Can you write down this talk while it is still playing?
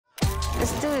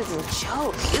This dude is a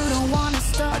joke. You don't want to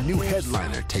stop. A new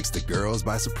headliner takes the girls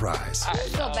by surprise.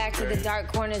 Let's go back to the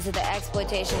dark corners of the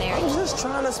exploitation area. I'm just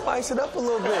trying to spice it up a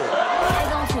little bit. I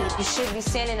don't think you should be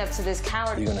standing up to this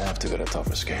coward. You're gonna have to get a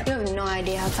tougher skin. You have no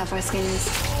idea how tough our skin is.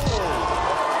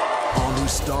 All new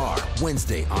Star,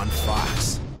 Wednesday on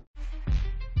Fox.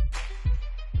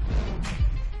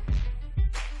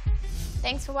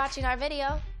 Thanks for watching our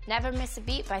video. Never miss a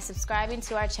beat by subscribing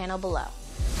to our channel below.